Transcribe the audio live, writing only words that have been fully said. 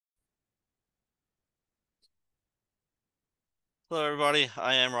Hello, everybody.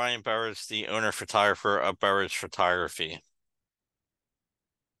 I am Ryan Berridge, the owner-photographer of Berridge Photography.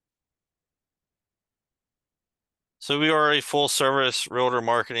 So we are a full-service realtor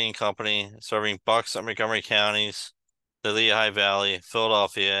marketing company serving Bucks and Montgomery counties, the Lehigh Valley,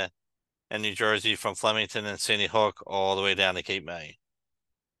 Philadelphia, and New Jersey from Flemington and Sandy Hook all the way down to Cape May.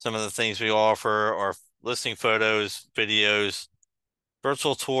 Some of the things we offer are listing photos, videos,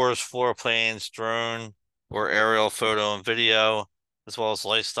 virtual tours, floor plans, drone or aerial photo and video, as well as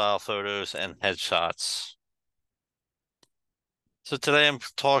lifestyle photos and headshots. So today I'm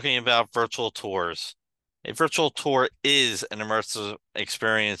talking about virtual tours. A virtual tour is an immersive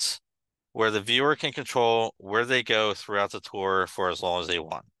experience where the viewer can control where they go throughout the tour for as long as they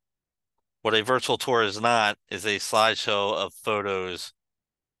want. What a virtual tour is not is a slideshow of photos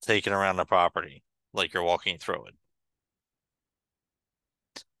taken around the property, like you're walking through it.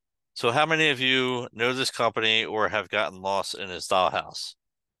 So how many of you know this company or have gotten lost in its dollhouse?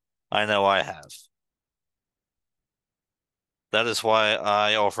 I know I have. That is why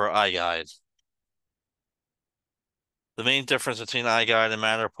I offer iGUIDE. The main difference between iGUIDE and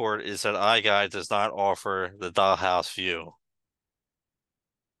Matterport is that iGUIDE does not offer the dollhouse view.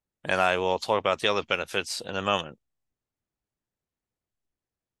 And I will talk about the other benefits in a moment.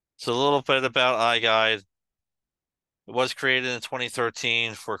 So a little bit about iGUIDE. It was created in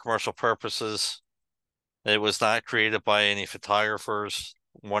 2013 for commercial purposes. It was not created by any photographers.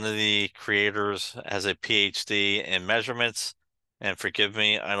 One of the creators has a PhD in measurements, and forgive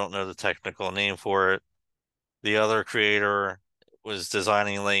me, I don't know the technical name for it. The other creator was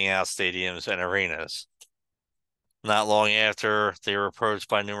designing and laying out stadiums and arenas. Not long after, they were approached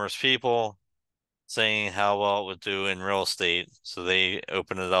by numerous people saying how well it would do in real estate, so they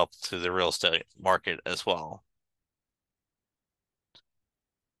opened it up to the real estate market as well.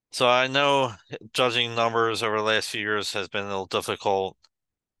 So I know judging numbers over the last few years has been a little difficult,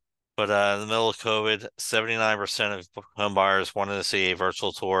 but in the middle of COVID, 79% of home buyers wanted to see a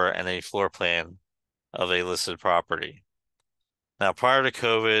virtual tour and a floor plan of a listed property. Now, prior to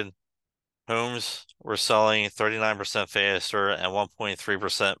COVID, homes were selling 39% faster and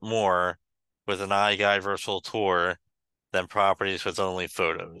 1.3% more with an iGUIDE virtual tour than properties with only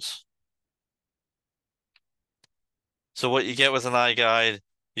photos. So what you get with an iGUIDE,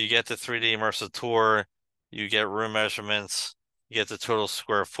 you get the 3D immersive tour, you get room measurements, you get the total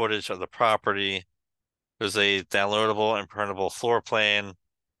square footage of the property. There's a downloadable and printable floor plan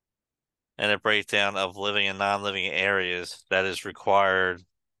and a breakdown of living and non-living areas that is required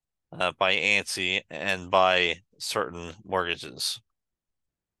by ANSI and by certain mortgages.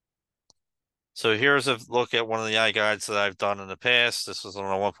 So here's a look at one of the iGUIDEs that I've done in the past. This was on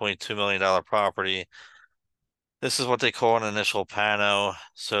a $1.2 million property. This is what they call an initial pano.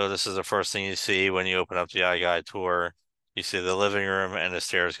 So this is the first thing you see when you open up the iGUIDE tour. You see the living room and the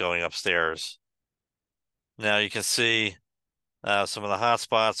stairs going upstairs. Now you can see some of the hot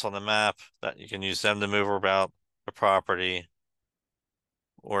spots on the map that you can use them to move about the property.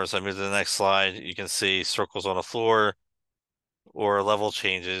 Or as I move to the next slide, you can see circles on the floor or level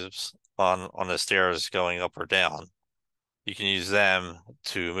changes on the stairs going up or down. You can use them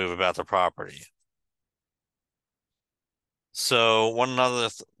to move about the property. So one other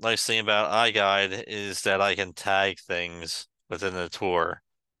nice thing about iGUIDE is that I can tag things within the tour.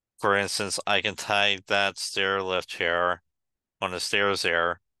 For instance, I can tag that stair lift chair on the stairs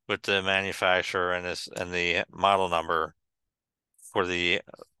there with the manufacturer and the model number for the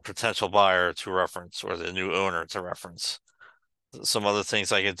potential buyer to reference or the new owner to reference. Some other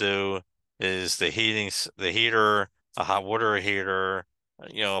things I could do is the heater, a hot water heater,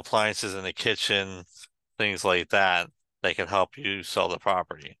 appliances in the kitchen, things like that can help you sell the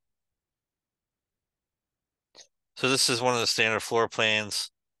property. So this is one of the standard floor plans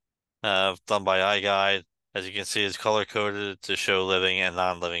done by iGUIDE. As you can see, it's color coded to show living and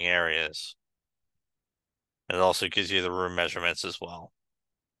non-living areas. It also gives you the room measurements as well.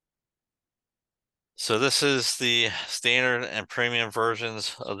 So this is the standard and premium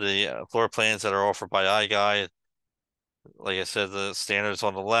versions of the floor plans that are offered by iGUIDE. Like I said, the standards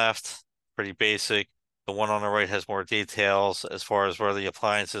on the left, pretty basic. The one on the right has more details as far as where the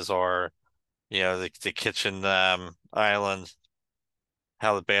appliances are, the kitchen island,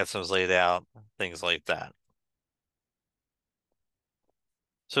 how the bathroom's laid out, things like that.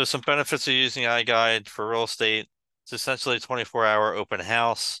 So some benefits of using iGUIDE for real estate. It's essentially a 24-hour open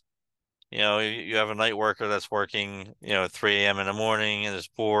house. You have a night worker that's working, at 3 a.m. in the morning and is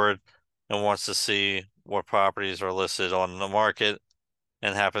bored and wants to see what properties are listed on the market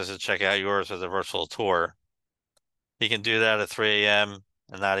and happens to check out yours with a virtual tour. He can do that at 3 a.m.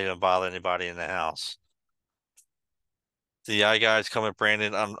 and not even bother anybody in the house. The iGuides come with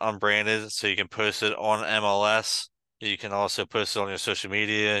branded, unbranded, so you can post it on MLS. You can also post it on your social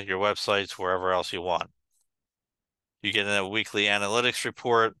media, your websites, wherever else you want. You get a weekly analytics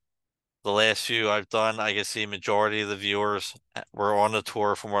report. The last few I've done, I can see majority of the viewers were on the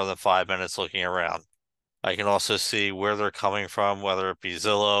tour for more than 5 minutes looking around. I can also see where they're coming from, whether it be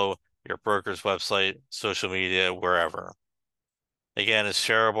Zillow, your broker's website, social media, wherever. Again, it's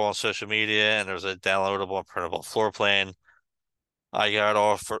shareable on social media, and there's a downloadable and printable floor plan.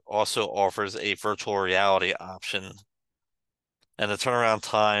 iGUIDE also offers a virtual reality option, and the turnaround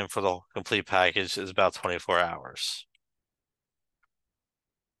time for the complete package is about 24 hours.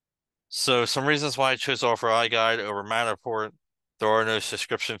 So some reasons why I chose to offer iGUIDE over Matterport: there are no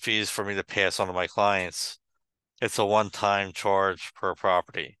subscription fees for me to pass on to my clients. It's a one-time charge per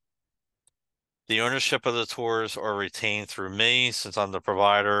property. The ownership of the tours are retained through me since I'm the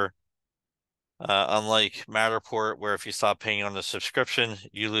provider. Unlike Matterport, where if you stop paying on the subscription,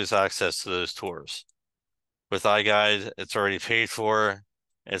 you lose access to those tours. With iGUIDE, it's already paid for.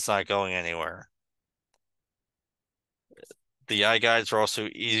 It's not going anywhere. The iGuides are also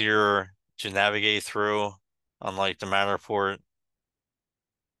easier to navigate through, unlike the Matterport.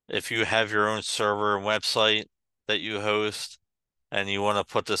 If you have your own server and website that you host and you want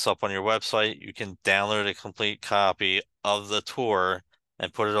to put this up on your website, you can download a complete copy of the tour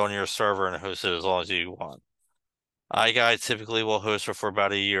and put it on your server and host it as long as you want. iGuide typically will host it for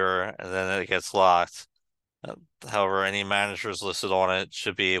about a year and then it gets locked. However, any managers listed on it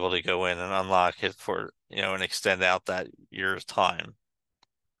should be able to go in and unlock it for, and extend out that year's time.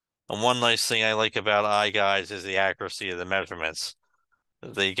 And one nice thing I like about iGuides is the accuracy of the measurements.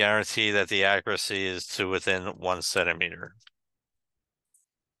 They guarantee that the accuracy is to within 1 centimeter.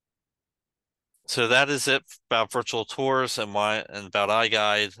 So that is it about virtual tours and about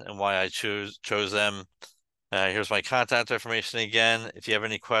iGUIDE and why I chose them. Here's my contact information again. If you have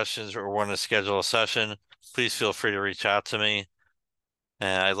any questions or want to schedule a session, please feel free to reach out to me.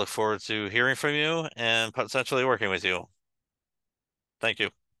 And I look forward to hearing from you and potentially working with you. Thank you.